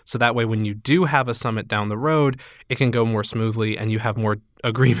now, so that way when you do have a summit down the road, it can go more smoothly and you have more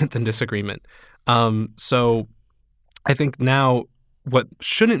agreement than disagreement. So I think now what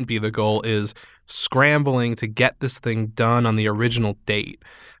shouldn't be the goal is scrambling to get this thing done on the original date,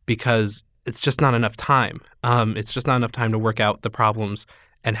 because it's just not enough time. It's just not enough time to work out the problems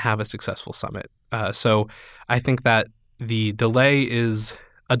and have a successful summit. So I think that a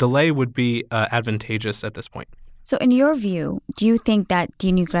delay would be advantageous at this point. So in your view, do you think that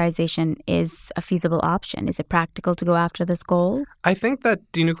denuclearization is a feasible option? Is it practical to go after this goal? I think that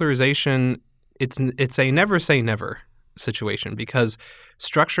denuclearization, it's a never say never situation, because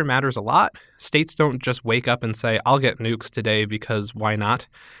structure matters a lot. States don't just wake up and say, I'll get nukes today because why not?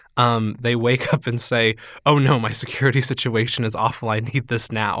 They wake up and say, oh no, my security situation is awful. I need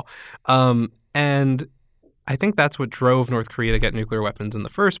this now. And I think that's what drove North Korea to get nuclear weapons in the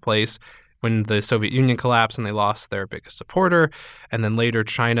first place, when the Soviet Union collapsed and they lost their biggest supporter. And then later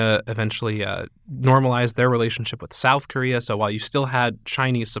China eventually normalized their relationship with South Korea. So while you still had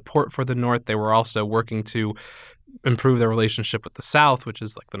Chinese support for the North, they were also working to improve their relationship with the South, which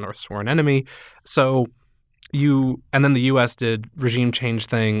is like the North's sworn enemy. So and then the U.S. did regime change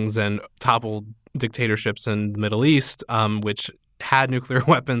things and toppled dictatorships in the Middle East, which had nuclear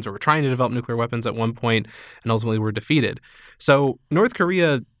weapons or were trying to develop nuclear weapons at one point and ultimately were defeated. So North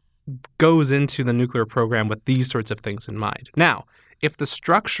Korea goes into the nuclear program with these sorts of things in mind. Now, if the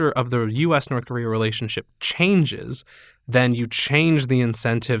structure of the U.S.-North Korea relationship changes, then you change the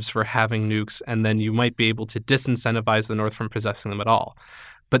incentives for having nukes, and then you might be able to disincentivize the North from possessing them at all.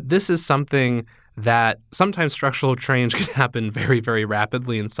 But this is something that sometimes structural change can happen very, very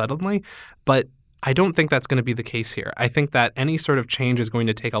rapidly and suddenly, but I don't think that's going to be the case here. I think that any sort of change is going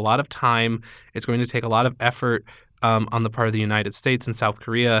to take a lot of time. It's going to take a lot of effort on the part of the United States and South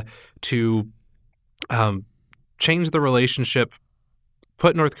Korea to change the relationship,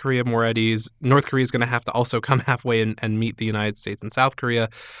 put North Korea more at ease. North Korea is going to have to also come halfway and meet the United States and South Korea.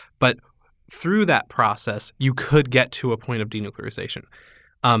 But through that process, you could get to a point of denuclearization.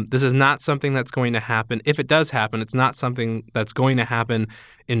 This is not something that's going to happen. If it does happen, it's not something that's going to happen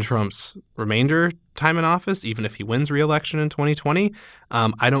in Trump's remainder time in office, even if he wins re-election in 2020.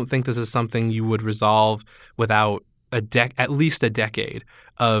 I don't think this is something you would resolve without at least a decade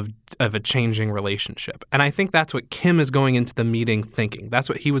of a changing relationship. And I think that's what Kim is going into the meeting thinking. That's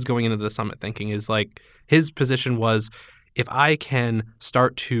what he was going into the summit thinking, is like his position was, if I can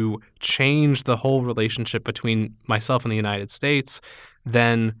start to change the whole relationship between myself and the United States,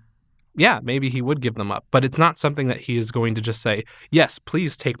 then yeah, maybe he would give them up. But it's not something that he is going to just say, yes,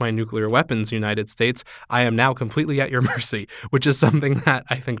 please take my nuclear weapons, United States. I am now completely at your mercy, which is something that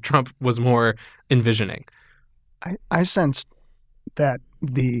I think Trump was more envisioning. I sensed that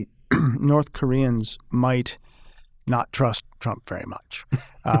the North Koreans might not trust Trump very much.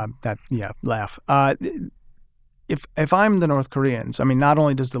 Laugh. If I'm the North Koreans, I mean, not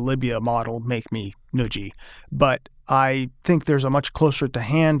only does the Libya model make me nudgy, but I think there's a much closer to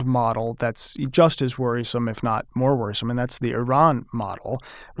hand model that's just as worrisome, if not more worrisome, and that's the Iran model,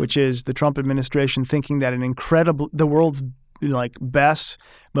 which is the Trump administration thinking that the world's best,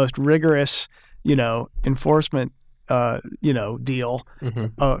 most rigorous, enforcement, deal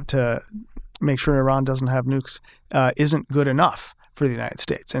to make sure Iran doesn't have nukes isn't good enough for the United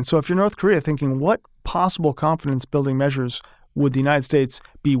States. And so if you're North Korea thinking, what possible confidence-building measures would the United States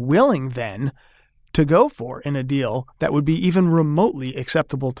be willing then to go for in a deal that would be even remotely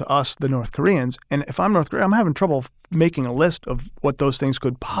acceptable to us, the North Koreans? And if I'm North Korea, I'm having trouble making a list of what those things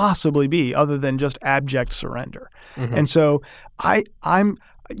could possibly be other than just abject surrender. Mm-hmm. And so I'm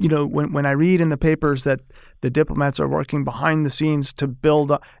when I read in the papers that the diplomats are working behind the scenes to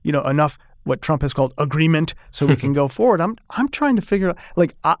build enough what Trump has called agreement so we can go forward, I'm trying to figure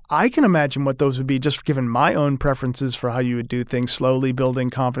out, I can imagine what those would be just given my own preferences for how you would do things, slowly building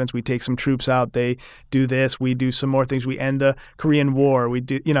confidence. We take some troops out, they do this, we do some more things, we end the Korean War, we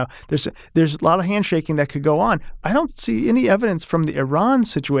do, there's a lot of handshaking that could go on. I don't see any evidence from the Iran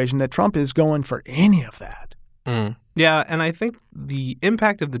situation that Trump is going for any of that. Mm. Yeah, and I think the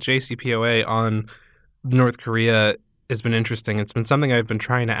impact of the JCPOA on North Korea has been interesting. It's been something I've been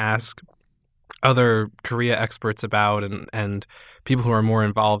trying to ask other Korea experts about and people who are more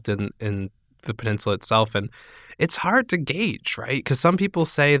involved in the peninsula itself. And it's hard to gauge, right? Because some people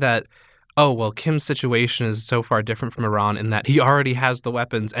say that, oh, well, Kim's situation is so far different from Iran in that he already has the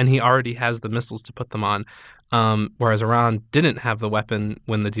weapons and he already has the missiles to put them on, whereas Iran didn't have the weapon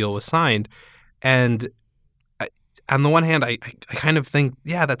when the deal was signed. And on the one hand, I kind of think,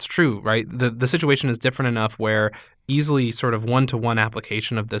 yeah, that's true, right? The situation is different enough where easily sort of one-to-one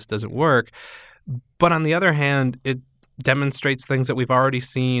application of this doesn't work. But on the other hand, it demonstrates things that we've already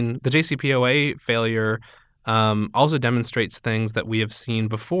seen. The JCPOA failure also demonstrates things that we have seen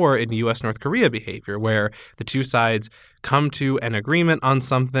before in U.S.-North Korea behavior, where the two sides come to an agreement on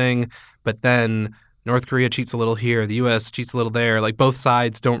something, but then North Korea cheats a little here, the U.S. cheats a little there. Like both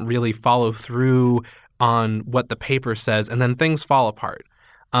sides don't really follow through on what the paper says, and then things fall apart.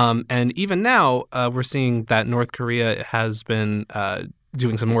 And even now, we're seeing that North Korea has been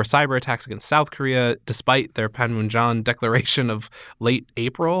doing some more cyber attacks against South Korea, despite their Panmunjom declaration of late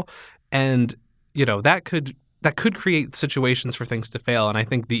April. And, that could create situations for things to fail. And I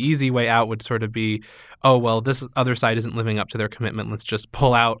think the easy way out would sort of be, oh, well, this other side isn't living up to their commitment. Let's just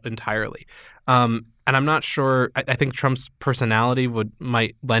pull out entirely. And I'm not sure. I think Trump's personality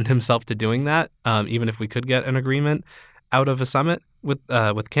might lend himself to doing that, even if we could get an agreement out of a summit with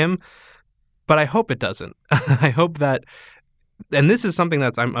Kim. But I hope it doesn't. I hope that, and this is something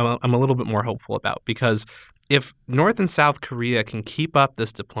that's I'm a little bit more hopeful about, because if North and South Korea can keep up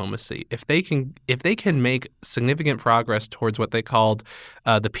this diplomacy, if they can make significant progress towards what they called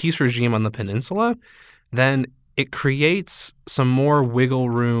the peace regime on the peninsula, then it creates some more wiggle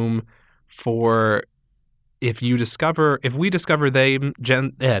room for if we discover them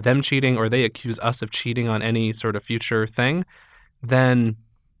cheating, or they accuse us of cheating on any sort of future thing, then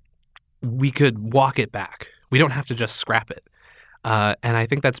we could walk it back. We don't have to just scrap it. And I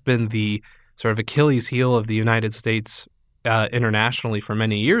think that's been the sort of Achilles heel of the United States internationally for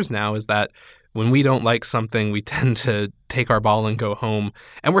many years now, is that when we don't like something, we tend to take our ball and go home.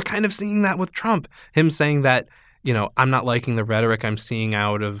 And we're kind of seeing that with Trump, him saying that, I'm not liking the rhetoric I'm seeing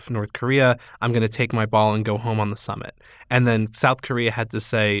out of North Korea. I'm going to take my ball and go home on the summit. And then South Korea had to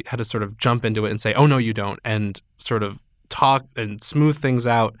sort of jump into it and say, oh, no, you don't, and sort of talk and smooth things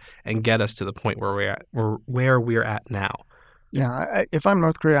out and get us to the point where we're at now. Yeah, if I'm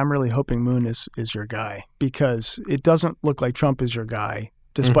North Korea, I'm really hoping Moon is your guy, because it doesn't look like Trump is your guy,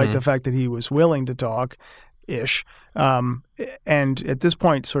 despite the fact that he was willing to talk-ish. And at this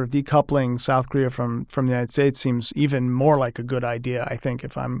point, sort of decoupling South Korea from the United States seems even more like a good idea, I think,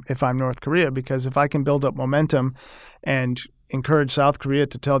 if I'm North Korea, because if I can build up momentum and encourage South Korea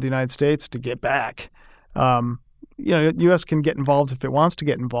to tell the United States to get back, the U.S. can get involved if it wants to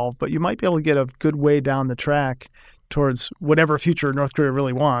get involved, but you might be able to get a good way down the track towards whatever future North Korea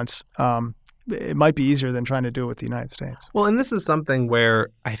really wants. It might be easier than trying to do it with the United States. Well, and this is something where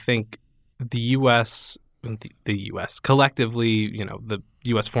I think the U.S. collectively, the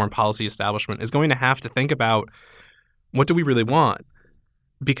U.S. foreign policy establishment is going to have to think about, what do we really want?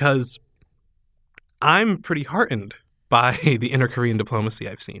 Because I'm pretty heartened by the inter-Korean diplomacy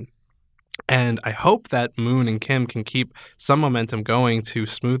I've seen. And I hope that Moon and Kim can keep some momentum going to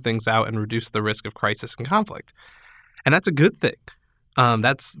smooth things out and reduce the risk of crisis and conflict. And that's a good thing.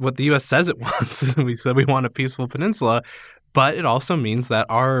 That's what the U.S. says it wants. We said we want a peaceful peninsula, but it also means that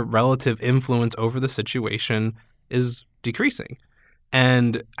our relative influence over the situation is decreasing.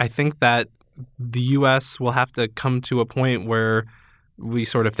 And I think that the U.S. will have to come to a point where we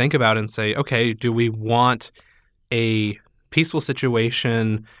sort of think about it and say, okay, do we want a peaceful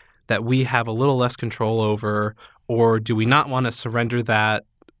situation that we have a little less control over, or do we not want to surrender that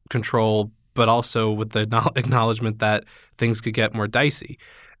control, but also with the acknowledgement that things could get more dicey?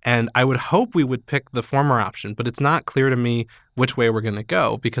 And I would hope we would pick the former option, but it's not clear to me which way we're going to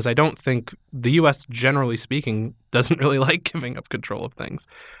go, because I don't think the U.S., generally speaking, doesn't really like giving up control of things.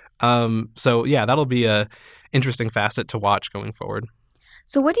 So, yeah, that'll be a interesting facet to watch going forward.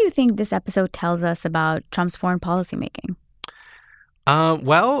 So what do you think this episode tells us about Trump's foreign policy making?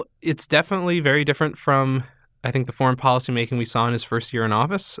 Well, it's definitely very different from, I think, the foreign policy making we saw in his first year in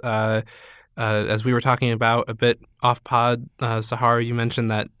office. As we were talking about a bit off pod, Sahar, you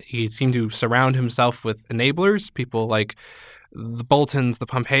mentioned that he seemed to surround himself with enablers, people like the Boltons, the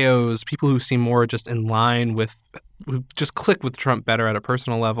Pompeos, people who seem more just in line with, who just click with Trump better at a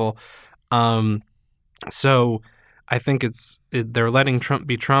personal level. So I think they're letting Trump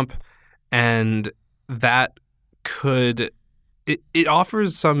be Trump, and that could... It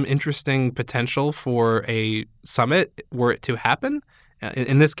offers some interesting potential for a summit were it to happen.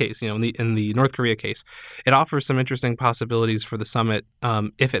 In this case, in the North Korea case, it offers some interesting possibilities for the summit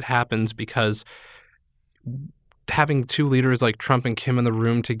if it happens, because having two leaders like Trump and Kim in the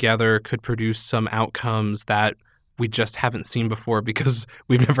room together could produce some outcomes that we just haven't seen before, because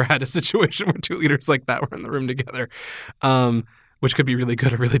we've never had a situation where two leaders like that were in the room together, which could be really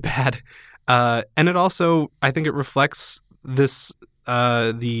good or really bad. And it also, I think it reflects this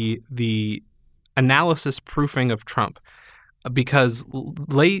the analysis proofing of Trump, because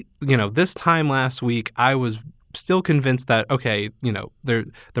this time last week I was still convinced that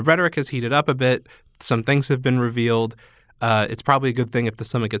the rhetoric has heated up a bit, some things have been revealed, it's probably a good thing if the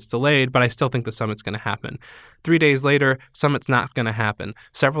summit gets delayed, but I still think the summit's going to happen. 3 days later, summit's not going to happen.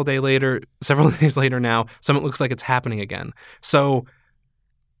 Several days later now, summit looks like it's happening again. So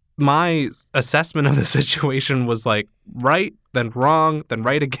my assessment of the situation was like right, then wrong, then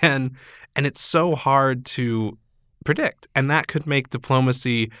right again. And it's so hard to predict. And that could make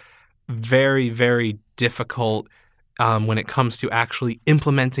diplomacy very, very difficult when it comes to actually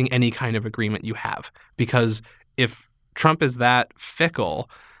implementing any kind of agreement you have. Because if Trump is that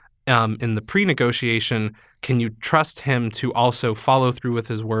fickle in the pre-negotiation, can you trust him to also follow through with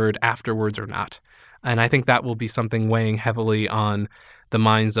his word afterwards or not? And I think that will be something weighing heavily on the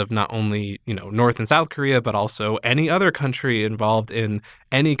minds of not only, North and South Korea, but also any other country involved in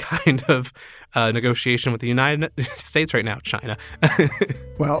any kind of negotiation with the United States right now, China.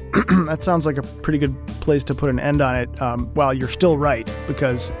 Well, that sounds like a pretty good place to put an end on it. While you're still right,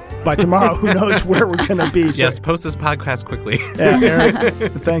 because by tomorrow, who knows where we're going to be. So, yes, post this podcast quickly. Yeah, Eric,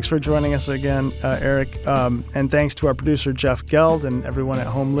 thanks for joining us again, Eric. And thanks to our producer, Jeff Geld, and everyone at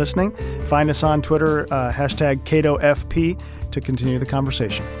home listening. Find us on Twitter, #CatoFP, to continue the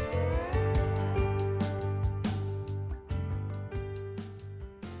conversation.